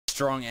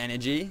Strong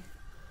Energy,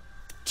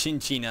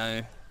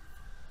 Chinchino.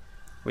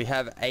 We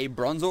have a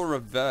Bronzor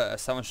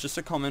Reverse. That one's just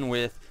a common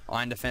with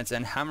Iron Defense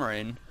and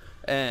Hammering.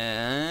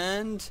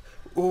 And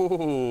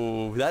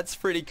ooh, that's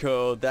pretty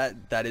cool.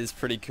 That is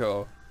pretty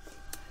cool.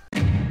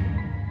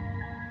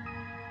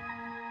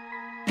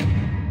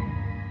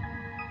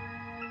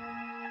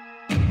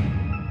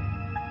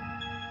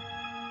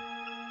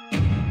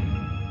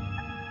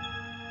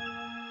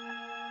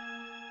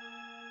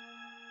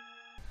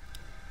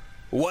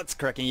 What's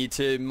cracking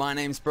YouTube? My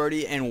name's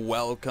Brodie and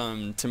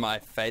welcome to my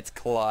Fates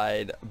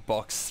Collide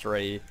Box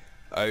 3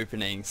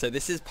 opening. So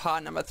this is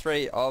part number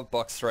 3 of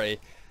Box 3,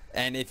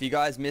 and if you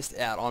guys missed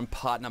out on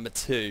part number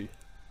 2,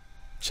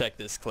 check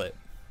this clip.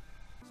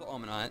 So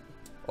Omanyte,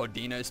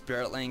 Ordino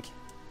Spirit Link,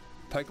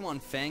 Pokemon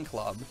Fan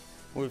Club,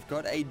 we've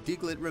got a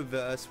Diglett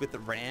Reverse with the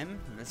Ram.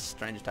 That's a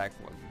strange attack.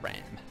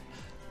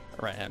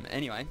 Ram.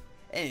 Anyway,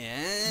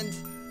 and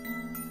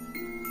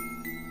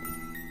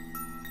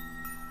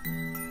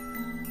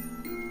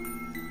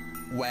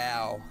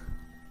wow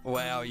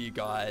you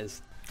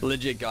guys,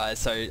 legit guys.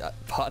 So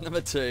part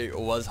number 2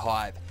 was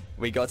hype.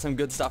 We got some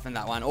good stuff in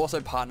that one. Also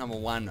part number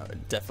 1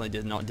 definitely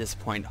did not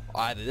disappoint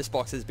either. This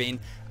box has been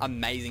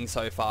amazing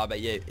so far.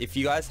 But yeah, if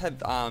you guys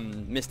have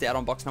missed out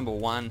on box number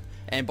 1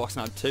 and box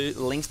number 2,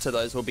 links to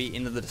those will be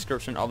in the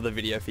description of the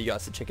video for you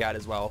guys to check out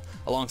as well,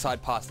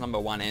 alongside parts number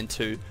 1 and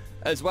 2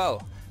 as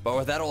well. But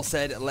with that all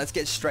said, let's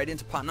get straight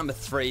into part number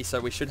 3. So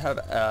we should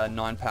have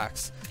 9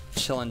 packs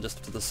chilling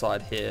just to the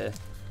side here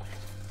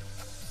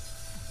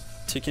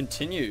to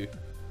continue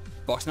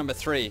box number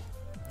 3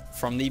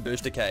 from the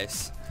booster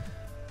case,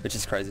 which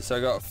is crazy. So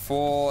I got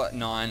 4,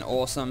 9,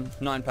 awesome,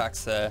 9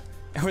 packs there.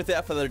 And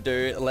without further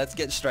ado, let's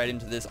get straight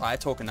into this. I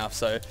talk enough,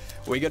 so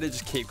we got to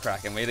just keep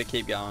cracking. We got to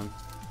keep going.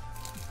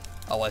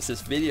 Otherwise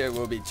this video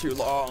will be too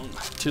long,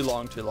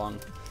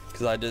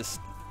 because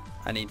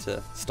I need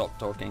to stop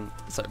talking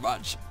so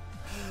much.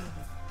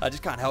 I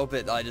just can't help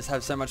it. I just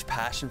have so much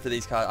passion for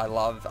these cards. I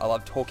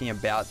love talking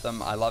about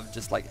them. I love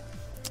just like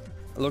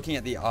looking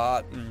at the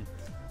art and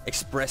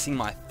expressing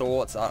my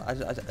thoughts. I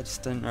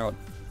just don't know.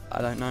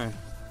 I don't know,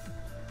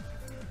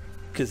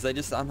 because I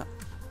just don't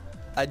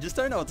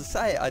know what to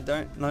say. I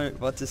don't know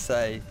what to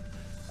say.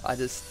 I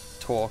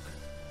just talk.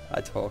 I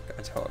talk.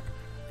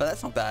 But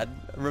that's not bad.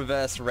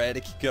 Reverse rare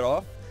to kick it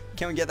off.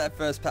 Can we get that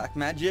first pack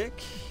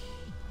magic?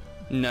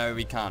 No,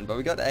 we can't. But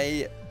we got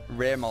a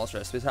rare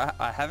Moltres, which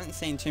I haven't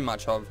seen too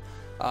much of.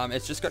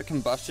 It's just got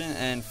Combustion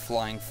and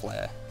Flying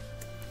Flare.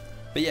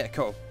 But yeah,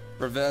 cool.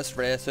 Reverse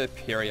rare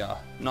Superior.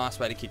 Nice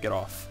way to kick it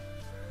off.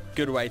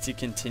 Good way to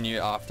continue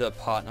after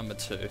part number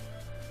 2.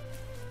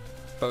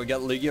 But we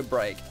got Lugia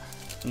Break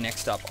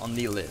next up on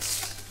the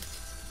list.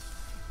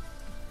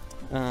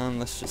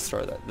 Let's just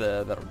throw that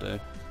there. That'll do.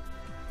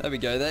 There we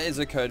go. There is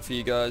a code for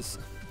you guys.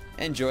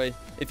 Enjoy.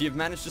 If you've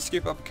managed to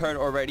scoop up a code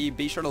already,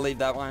 be sure to leave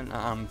that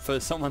one. For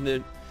someone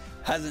that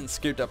hasn't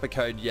scooped up a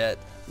code yet,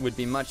 would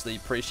be muchly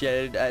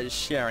appreciated, as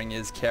sharing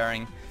is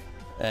caring.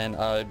 And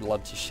I'd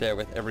love to share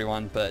with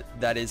everyone, but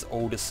that is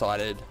all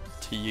decided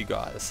to you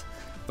guys.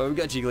 But we've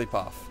got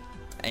Jigglypuff,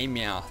 a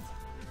Meowth,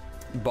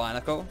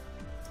 Binacle,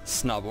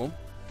 Snubble,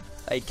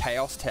 a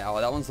Chaos Tower.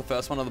 That one's the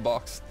first one of the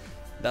box.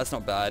 That's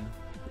not bad.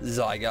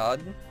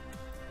 Zygarde,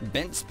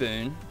 Bent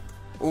Spoon.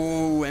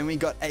 Ooh, and we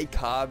got a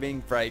Carving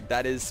Break.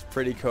 That is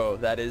pretty cool.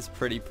 That is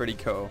pretty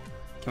cool.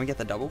 Can we get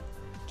the double?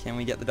 Can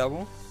we get the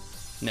double?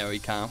 No, we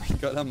can't. We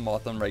got a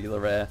Mothim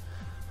regular rare.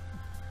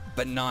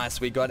 But nice,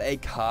 we got a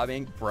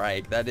Carving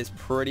Break. That is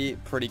pretty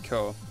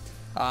cool.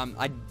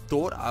 I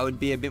thought I would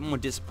be a bit more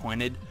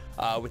disappointed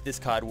with this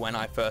card when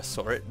I first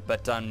saw it,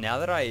 but now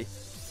that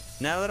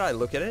I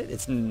look at it,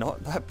 it's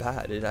not that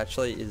bad. It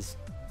actually is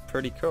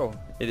pretty cool.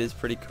 It is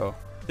pretty cool.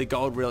 The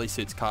gold really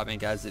suits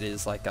Carving, as it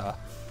is like a,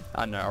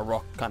 I don't know, a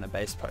rock kind of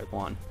based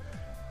Pokemon,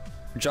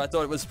 which I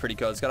thought was pretty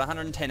cool. It's got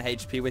 110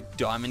 HP with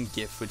Diamond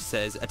Gift, which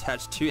says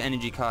attach 2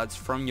 energy cards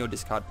from your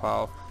discard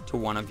pile to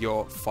one of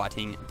your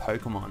fighting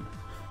Pokemon.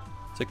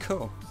 So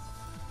cool,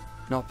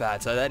 not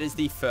bad. So that is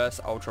the first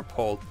Ultra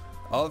Pull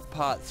of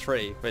part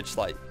 3, which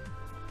like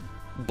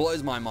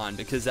blows my mind,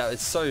 because that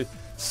was so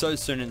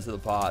soon into the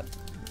part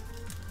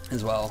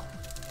as well.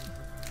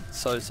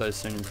 So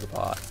soon into the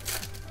part.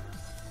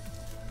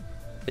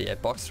 But yeah,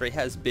 box 3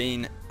 has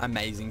been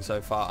amazing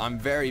so far. I'm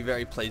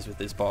very pleased with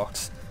this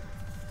box.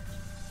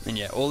 And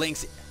yeah, all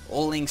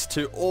links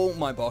to all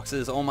my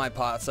boxes, all my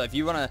parts. So if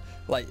you want to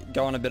like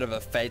go on a bit of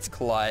a Fates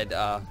Collide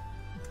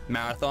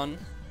marathon,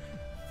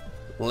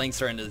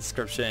 links are in the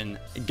description.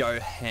 Go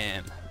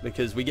ham,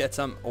 because we get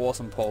some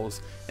awesome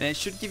pulls, and it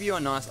should give you a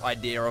nice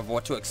idea of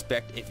what to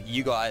expect if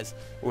you guys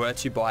were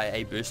to buy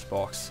a boost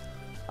box.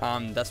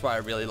 That's why I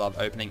really love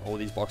opening all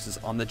these boxes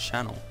on the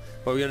channel.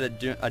 But we got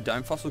a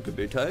Dome Fossil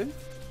Kabuto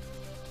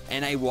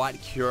and a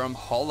White Kyurem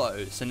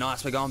Holo. So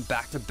nice, we're going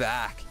back to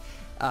back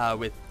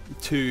with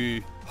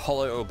 2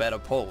 Holo or better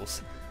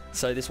pulls.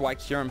 So this White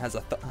Kyurem has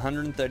a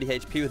 130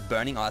 HP with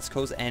Burning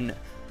Icicles and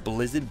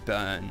Blizzard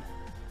Burn.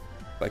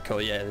 But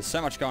cool, yeah, there's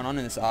so much going on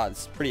in this art.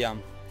 It's pretty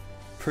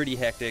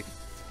hectic.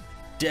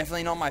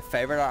 Definitely not my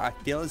favorite. I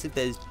feel as if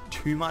there's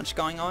too much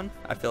going on.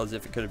 I feel as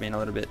if it could have been a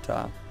little bit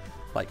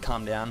like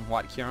calm down,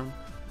 White Kieran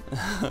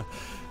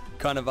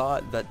kind of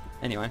art. But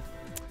anyway,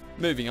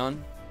 moving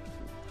on.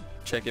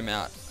 Check him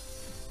out.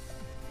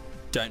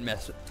 Don't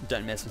mess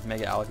with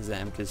Mega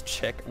Alakazam, because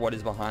check what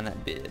is behind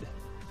that beard.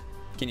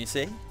 Can you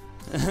see?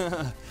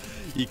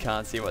 You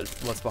can't see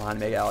what's behind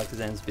Mega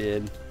Alakazam's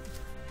beard.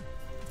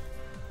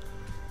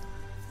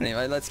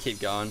 Anyway, let's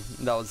keep going.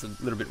 That was a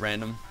little bit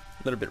random,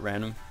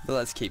 but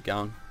let's keep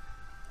going.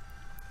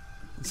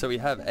 So we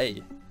have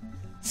a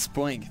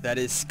Spoink, that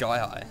is Sky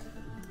High,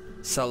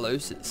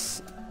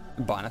 Salosis,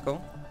 Binacle,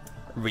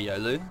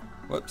 Riolu,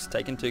 whoops,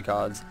 taking 2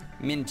 cards,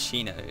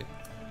 Minchino,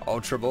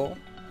 Ultra Ball.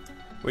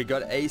 We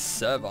got a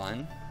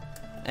Servine,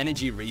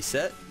 Energy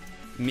Reset,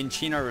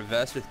 Minchino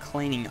Reverse with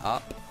Cleaning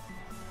Up,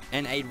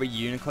 and a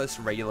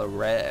Reuniclus regular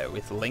rare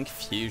with Link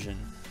Fusion.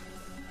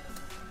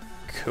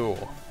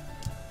 Cool.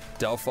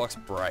 Delphox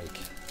Break.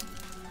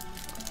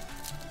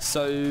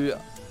 So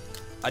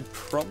I'd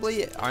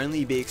probably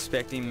only be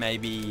expecting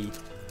maybe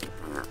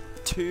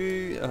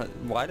 2...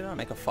 why did I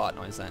make a fart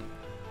noise then?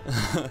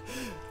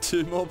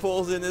 2 more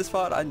pulls in this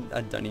part? I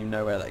don't even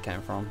know where that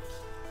came from.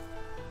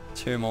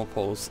 2 more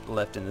pulls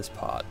left in this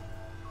part.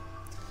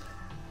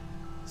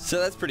 So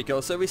that's pretty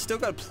cool. So we still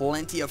got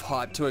plenty of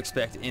hype to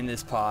expect in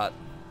this part.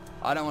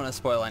 I don't want to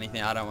spoil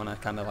anything. I don't want to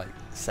kind of like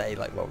say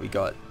like what we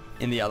got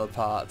in the other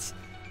parts.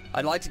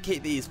 I'd like to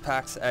keep these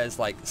packs as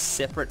like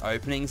separate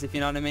openings, if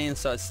you know what I mean.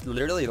 So it's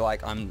literally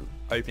like I'm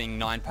opening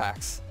 9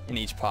 packs in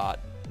each part.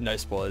 No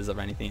spoilers of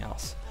anything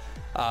else.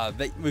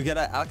 But we've got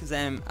an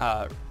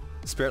Alakazam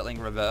Spirit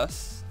Link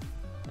Reverse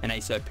and a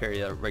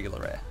Serperior regular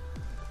rare.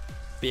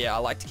 But yeah, I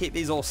like to keep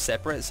these all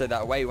separate, so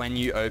that way when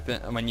you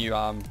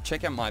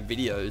check out my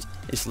videos,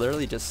 it's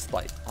literally just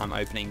like I'm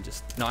opening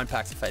just 9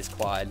 packs of Face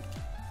Clyde,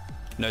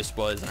 no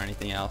spoilers or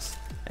anything else,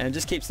 and it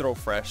just keeps it all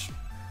fresh.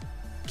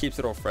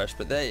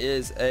 But there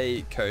is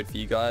a code for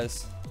you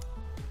guys.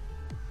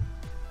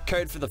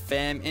 Code for the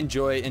fam.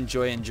 Enjoy.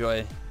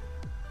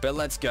 But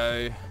let's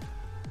go.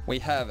 We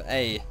have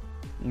a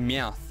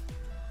Meowth,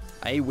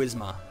 a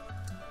Whismur,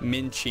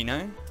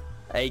 Minchino,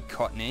 a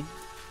Cottony,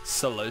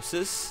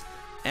 Solosis,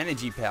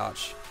 Energy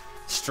Pouch,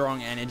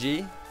 Strong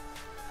Energy,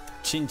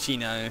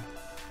 Chinchino.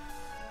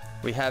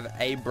 We have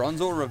a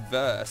Bronzor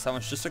Reverse. That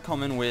one's just a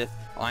common with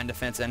Iron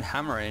Defense and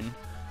Hammering.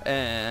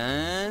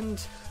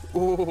 And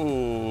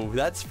ooh,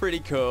 that's pretty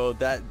cool.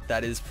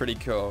 That is pretty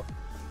cool.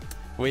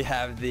 We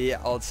have the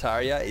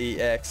Altaria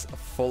EX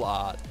Full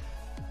Art.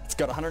 It's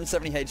got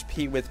 170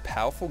 HP with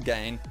Powerful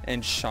Gain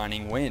and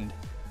Shining Wind.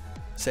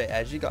 So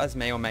as you guys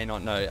may or may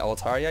not know,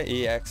 Altaria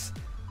EX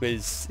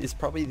is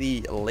probably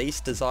the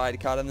least desired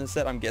card in the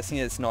set. I'm guessing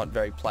it's not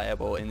very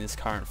playable in this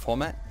current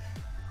format.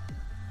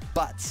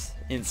 But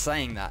in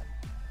saying that,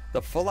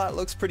 the Full Art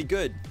looks pretty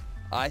good.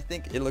 I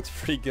think it looks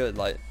pretty good.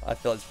 Like, I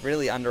feel it's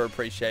really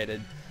underappreciated,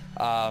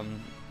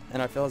 and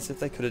I feel as if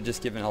they could have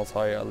just given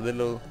Altaria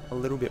a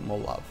little bit more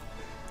love,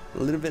 for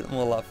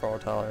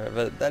Altaria.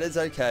 But that is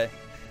okay.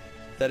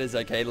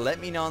 Let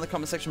me know in the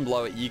comment section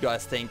below what you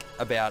guys think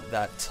about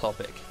that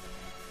topic.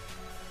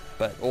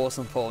 But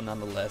awesome pull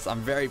nonetheless. I'm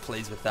very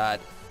pleased with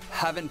that.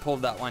 Haven't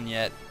pulled that one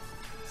yet,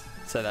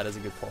 so that is a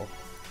good pull.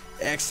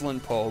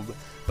 Excellent pull.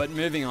 But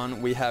moving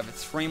on, we have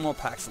 3 more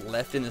packs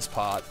left in this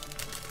part.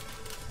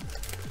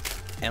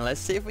 And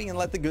let's see if we can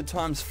let the good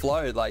times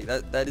flow. Like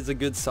that is a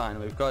good sign.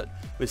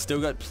 We've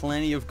still got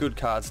plenty of good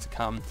cards to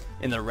come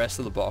in the rest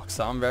of the box.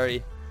 So I'm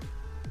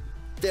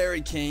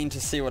very keen to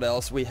see what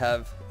else we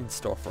have in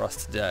store for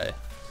us today.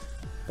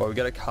 Well, we've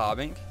got a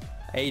Carbink,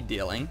 a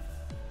Dealing,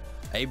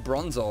 a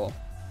Bronzor,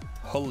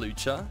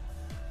 Hawlucha,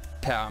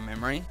 Power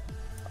Memory,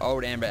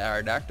 Old Amber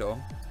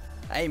Aerodactyl,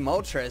 a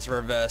Moltres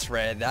Reverse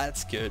Rare.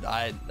 That's good.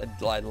 I'd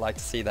like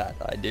to see that.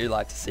 I do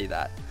like to see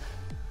that.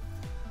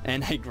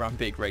 And a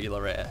Grumpig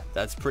regular rare.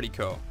 That's pretty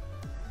cool.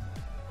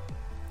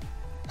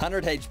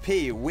 100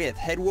 HP with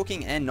Head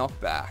Walking and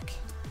Knockback.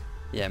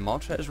 Yeah,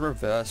 Moltres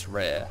Reverse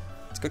Rare.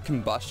 It's got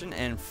Combustion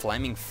and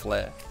Flaming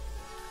Flare.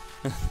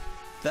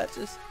 That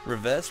just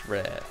Reverse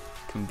Rare.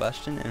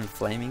 Combustion and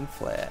Flaming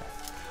Flare.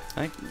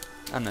 I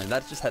don't know,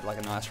 that just had like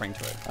a nice ring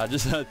to it. I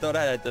thought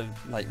I had to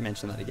like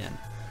mention that again.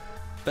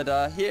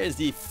 But here is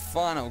the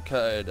final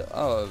code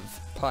of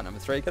part number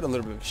 3. Got a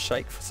little bit of a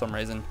shake for some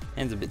reason.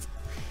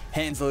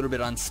 Hands a little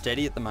bit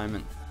unsteady at the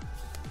moment.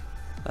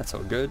 That's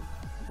all good.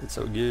 It's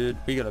all good.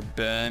 We got a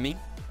Burmy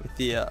with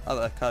the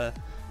other kind of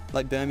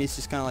like Burmy's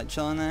just kind of like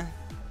chilling there.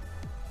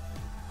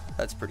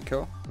 That's pretty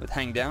cool. With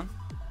Hang Down,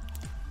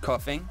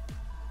 Coughing,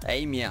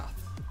 a Meowth,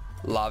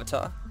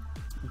 Larvitar,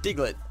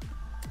 Diglett,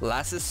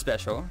 Lassus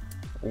Special,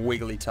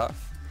 Wigglytuff,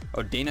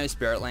 Odino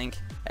Spirit Link,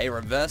 a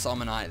Reverse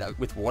Omanyte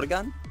with Water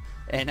Gun,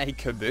 and a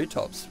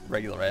Kabutops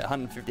regular rare,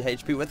 150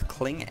 HP with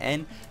Cling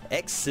and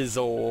Scissor.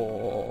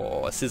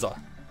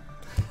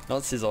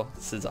 Not Sizzle,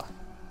 Scissor.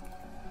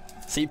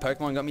 See,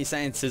 Pokemon got me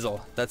saying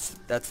Sizzle. That's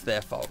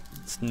their fault.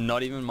 It's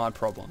not even my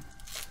problem.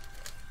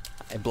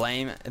 I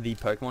blame the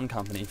Pokemon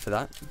company for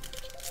that.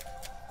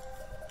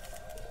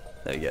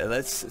 There we go.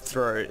 Let's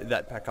throw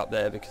that back up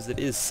there because it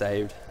is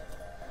saved.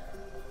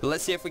 But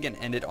let's see if we can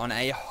end it on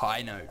a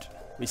high note.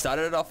 We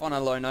started it off on a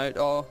low note.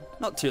 Oh,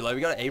 not too low.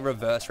 We got a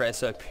reverse rare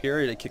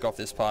Superior to kick off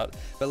this part.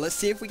 But let's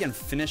see if we can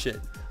finish it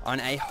on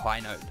a high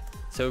note.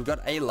 So we've got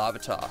a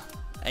Larvitar,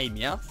 a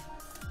Meowth,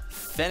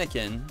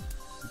 Fennekin,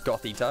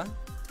 Gothita,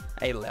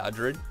 a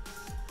Loudred,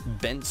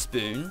 Bent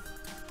Spoon,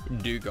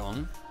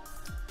 Dugong,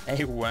 a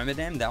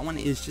Wormadam. That one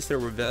is just a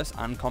reverse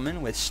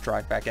uncommon with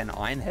Strike Back and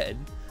Iron Head.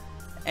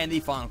 And the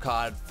final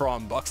card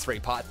from box 3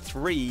 part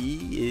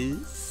 3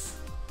 is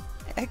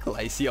a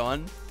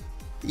Glaceon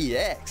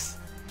EX.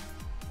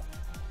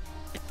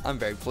 I'm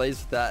very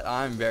pleased with that.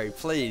 I'm very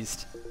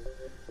pleased.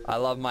 I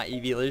love my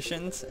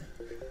evolutions,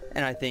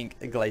 and I think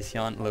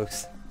Glaceon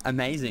looks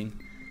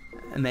amazing.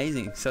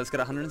 Amazing. So it's got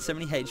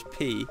 170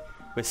 HP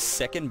with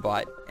Second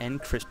Bite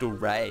and Crystal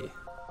Ray.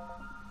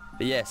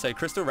 But yeah, so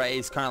Crystal Ray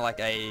is kind of like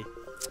an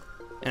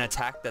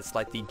attack that's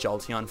like the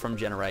Jolteon from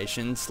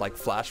Generations, like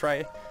Flash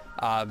Ray.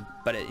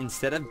 But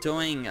instead of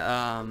doing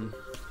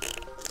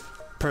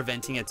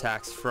preventing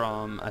attacks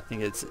from, I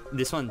think it's,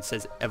 this one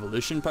says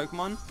evolution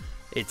Pokemon,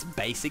 it's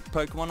basic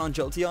Pokemon on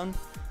Jolteon.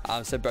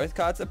 So both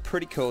cards are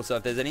pretty cool. So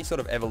if there's any sort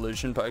of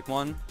evolution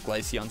Pokemon,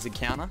 Glaceon's a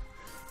counter.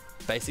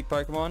 Basic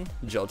Pokemon,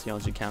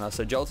 Jolteon's a counter.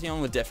 So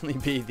Jolteon would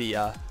definitely be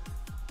the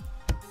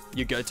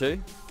your go-to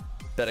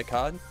better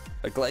card.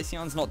 But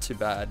Glaceon's not too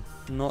bad.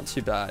 Not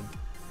too bad.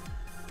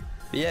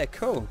 But yeah,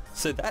 cool.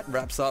 So that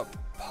wraps up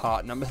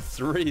part number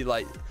 3.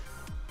 Like,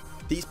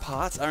 these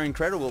parts are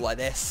incredible. Like,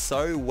 they're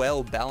so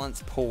well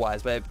balanced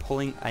pull-wise. We're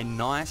pulling a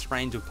nice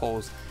range of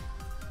pulls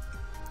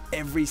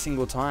every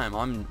single time.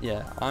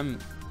 I'm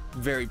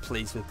very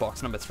pleased with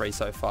box number 3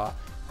 so far.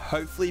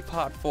 Hopefully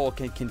part 4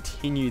 can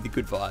continue the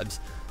good vibes.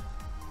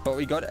 But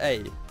we got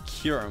a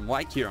Kyurem,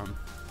 White Kyurem.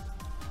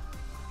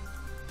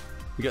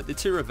 We got the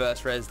 2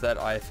 reverse rares that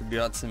I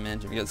forgot to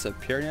mention. We got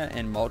Superior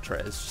and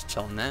Moltres just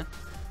chilling there.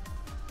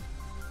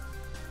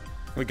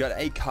 We got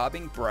a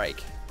Carbon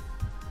Break.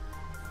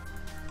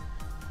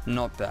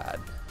 Not bad.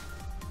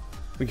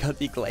 We got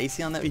the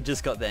Glaceon that we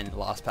just got then,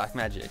 last pack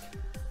magic.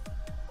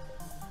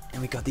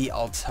 And we got the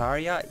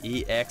Altaria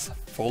EX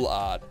Full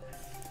Art.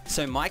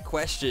 So my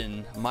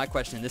question,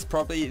 this is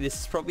probably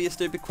a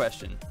stupid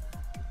question.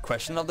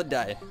 Question of the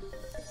day.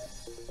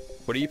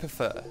 What do you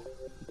prefer?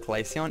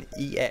 Glaceon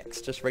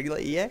EX, just regular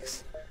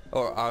EX?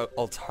 Or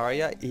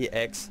Altaria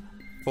EX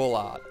Full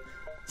Art?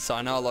 So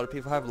I know a lot of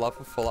people have love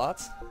for Full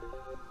Arts,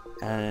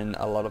 and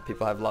a lot of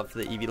people have love for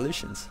the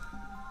evolutions.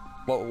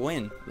 What will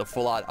win? The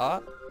Full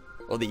Art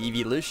or the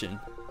evolution?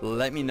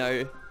 Let me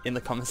know in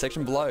the comment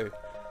section below.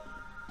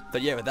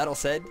 But yeah, with that all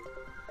said,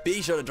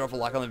 be sure to drop a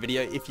like on the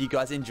video if you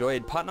guys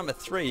enjoyed part number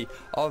 3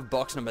 of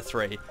box number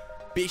 3.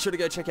 Be sure to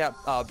go check out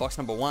box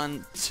number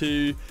 1,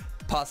 2,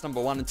 parts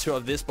number 1 and 2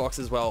 of this box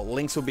as well.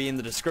 Links will be in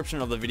the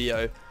description of the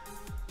video.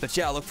 But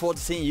yeah, I look forward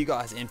to seeing you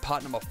guys in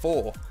part number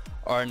 4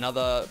 or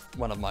another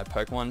one of my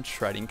Pokemon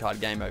trading card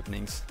game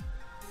openings.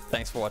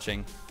 Thanks for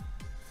watching.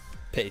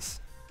 Peace.